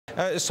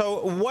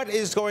So what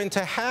is going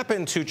to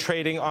happen to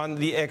trading on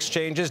the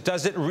exchanges?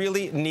 Does it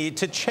really need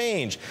to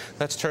change?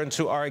 Let's turn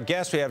to our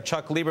guest. We have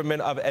Chuck Lieberman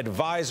of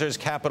Advisors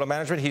Capital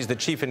Management. He's the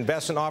Chief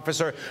Investment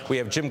Officer. We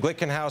have Jim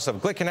Glickenhaus of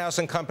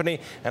Glickenhaus Company.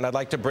 And I'd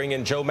like to bring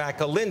in Joe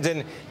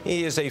McAlinden.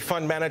 He is a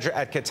fund manager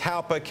at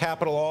Catalpa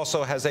Capital,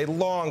 also has a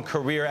long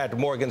career at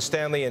Morgan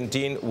Stanley and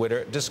Dean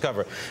Witter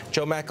Discover.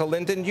 Joe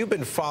McAlinden, you've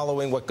been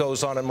following what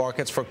goes on in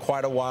markets for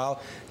quite a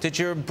while. Did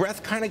your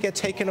breath kind of get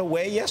taken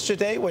away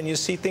yesterday when you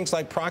see things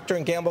like Procter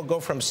 & Gamble go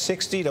from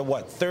 60 to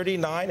what,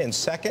 39 in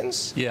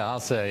seconds? Yeah, I'll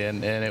say,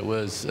 and it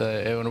was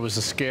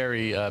a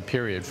scary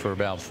period for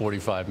about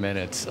 45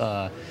 minutes.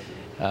 But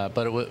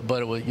it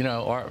was, you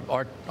know,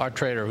 our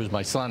trader, who's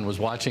my son, was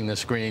watching the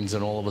screens,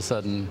 and all of a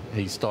sudden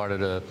he started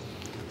to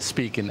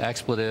speak in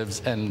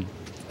expletives and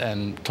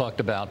talked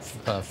about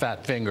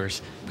fat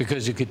fingers,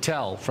 because you could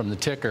tell from the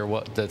ticker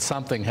that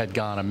something had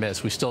gone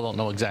amiss. We still don't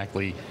know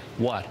exactly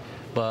what.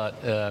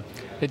 But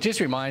it just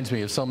reminds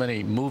me of so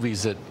many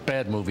movies,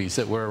 bad movies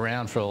that were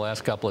around for the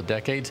last couple of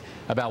decades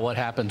about what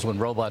happens when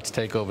robots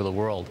take over the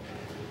world.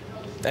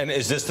 And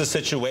is this the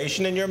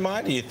situation in your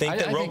mind? Do you think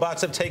that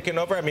robots have taken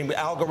over? I mean,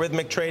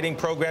 algorithmic trading,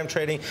 program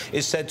trading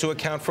is said to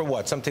account for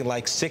what, something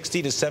like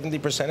 60 to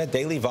 70% of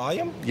daily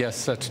volume?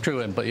 Yes, that's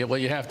true. But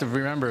what you have to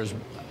remember is,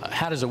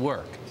 how does it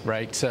work,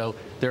 right? So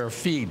there are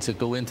feeds that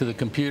go into the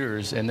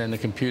computers, and then the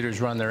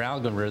computers run their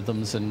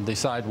algorithms and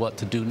decide what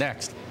to do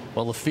next.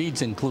 Well, the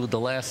feeds include the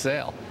last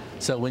sale.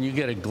 So when you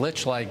get a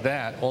glitch like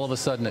that, all of a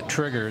sudden it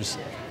triggers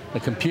the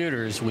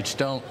computers, which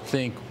don't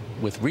think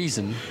with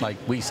reason, like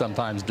we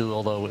sometimes do,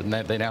 although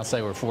they now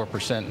say we're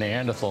 4%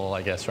 Neanderthal,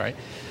 I guess, right?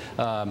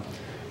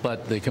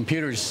 But the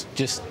computers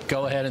just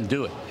go ahead and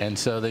do it. And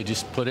so they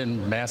just put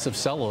in massive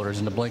sell orders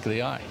in the blink of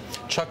the eye.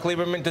 Chuck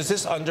Lieberman, does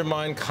this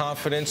undermine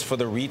confidence for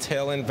the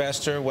retail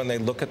investor when they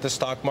look at the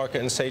stock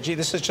market and say, gee,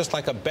 this is just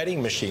like a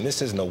betting machine.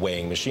 This isn't a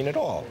weighing machine at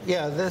all?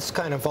 Yeah, this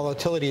kind of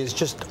volatility is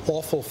just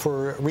awful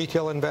for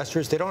retail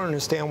investors. They don't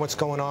understand what's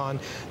going on.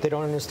 They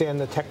don't understand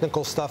the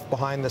technical stuff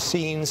behind the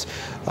scenes.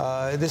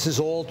 This is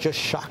all just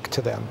shock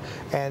to them.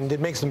 And it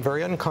makes them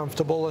very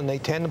uncomfortable, and they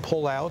tend to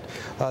pull out.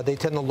 They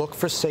tend to look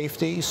for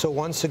safety. So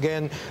once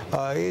again,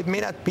 it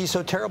may not be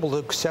so terrible to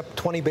accept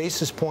 20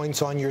 basis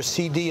points on your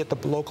CD at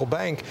the local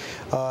bank.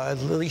 At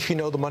least you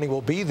know the money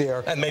will be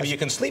there. And maybe you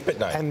can sleep at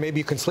night. And maybe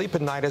you can sleep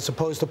at night, as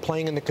opposed to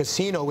playing in the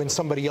casino in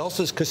somebody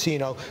else's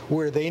casino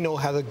where they know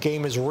how the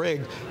game is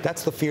rigged.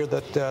 That's the fear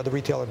that the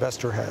retail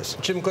investor has.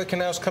 Jim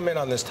Glickenhaus, come in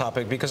on this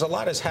topic, because a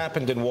lot has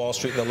happened in Wall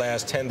Street in the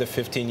last 10 to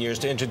 15 years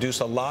to introduce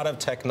a lot of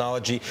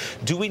technology.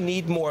 Do we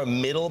need more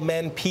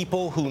middlemen,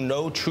 people who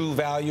know true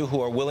value,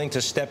 who are willing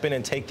to step in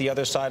and take the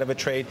other side of a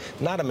trade?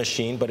 Not a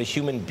machine, but a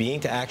human being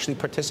to actually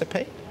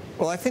participate?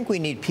 Well, I think we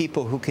need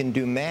people who can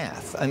do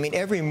math. I mean,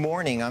 every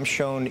morning I'm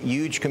shown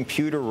huge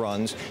computer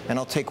runs, and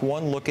I'll take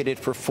one look at it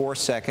for 4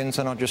 seconds,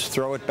 and I'll just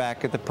throw it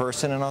back at the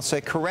person, and I'll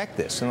say, correct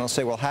this. And they'll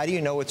say, well, how do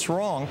you know it's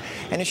wrong?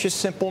 And it's just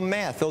simple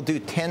math. They'll do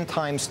 10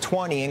 times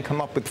 20 and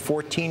come up with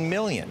 14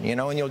 million, you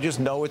know, and you'll just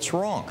know it's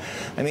wrong.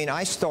 I mean,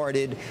 I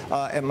started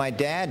at my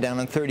dad down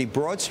on 30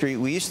 Broad Street.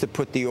 We used to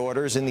put the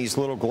orders in these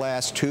little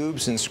glass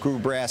tubes and screw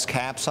brass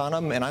caps on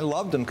them, and I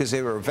loved them because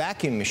they were a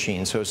vacuum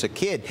machine. So as a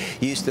kid,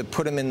 you used to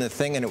put them in the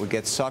thing, and it would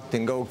get sucked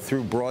and go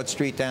through Broad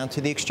Street down to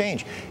the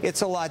exchange.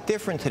 It's a lot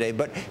different today,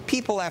 but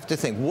people have to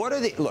think, what are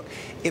the, look,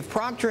 if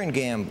Procter &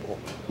 Gamble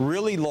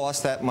really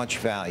lost that much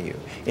value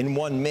in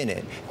 1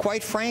 minute,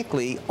 quite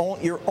frankly,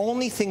 your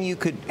only thing you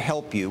could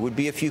help you would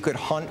be if you could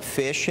hunt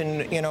fish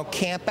and, you know,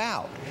 camp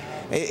out.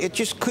 It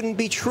just couldn't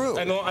be true.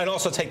 And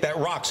also take that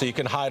rock so you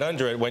can hide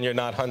under it when you're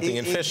not hunting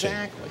and fishing.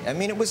 Exactly. I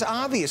mean, it was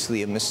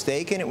obviously a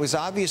mistake, and it was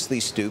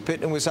obviously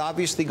stupid, and it was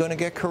obviously going to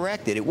get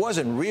corrected. It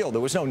wasn't real. There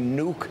was no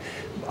nuke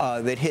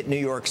that hit New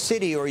York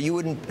City, or you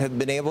wouldn't have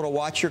been able to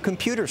watch your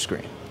computer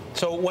screen.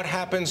 So what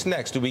happens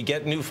next? Do we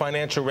get new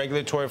financial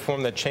regulatory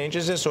reform that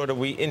changes this, or do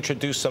we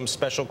introduce some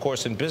special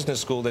course in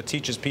business school that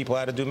teaches people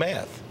how to do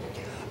math?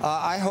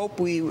 I hope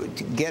we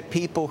get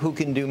people who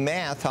can do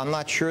math. I'm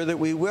not sure that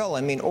we will.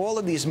 I mean, all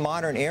of these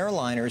modern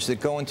airliners that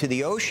go into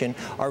the ocean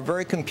are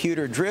very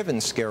computer-driven,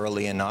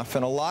 scarily enough,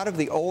 and a lot of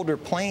the older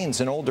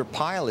planes and older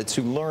pilots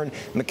who learned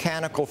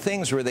mechanical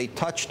things where they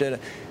touched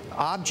an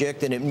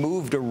object and it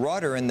moved a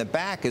rudder in the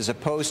back as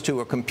opposed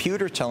to a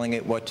computer telling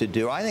it what to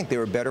do, I think they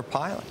were better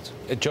pilots.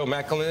 Joe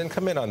McAlinden,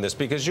 come in on this,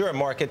 because you're a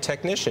market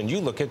technician. You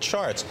look at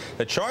charts.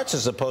 The charts are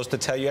supposed to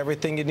tell you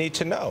everything you need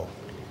to know.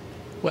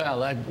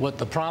 Well, what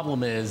the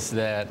problem is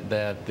that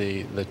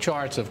the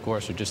charts, of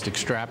course, are just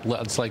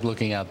it's like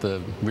looking out the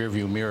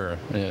rearview mirror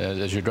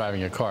as you're driving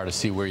your car to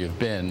see where you've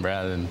been,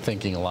 rather than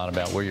thinking a lot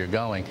about where you're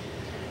going.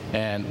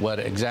 And what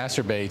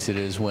exacerbates it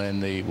is when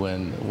the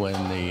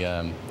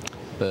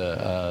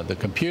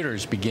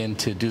computers begin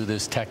to do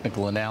this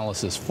technical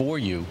analysis for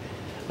you.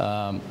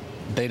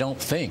 They don't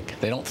think.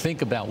 They don't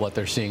think about what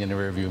they're seeing in the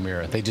rearview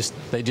mirror. They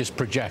just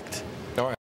project.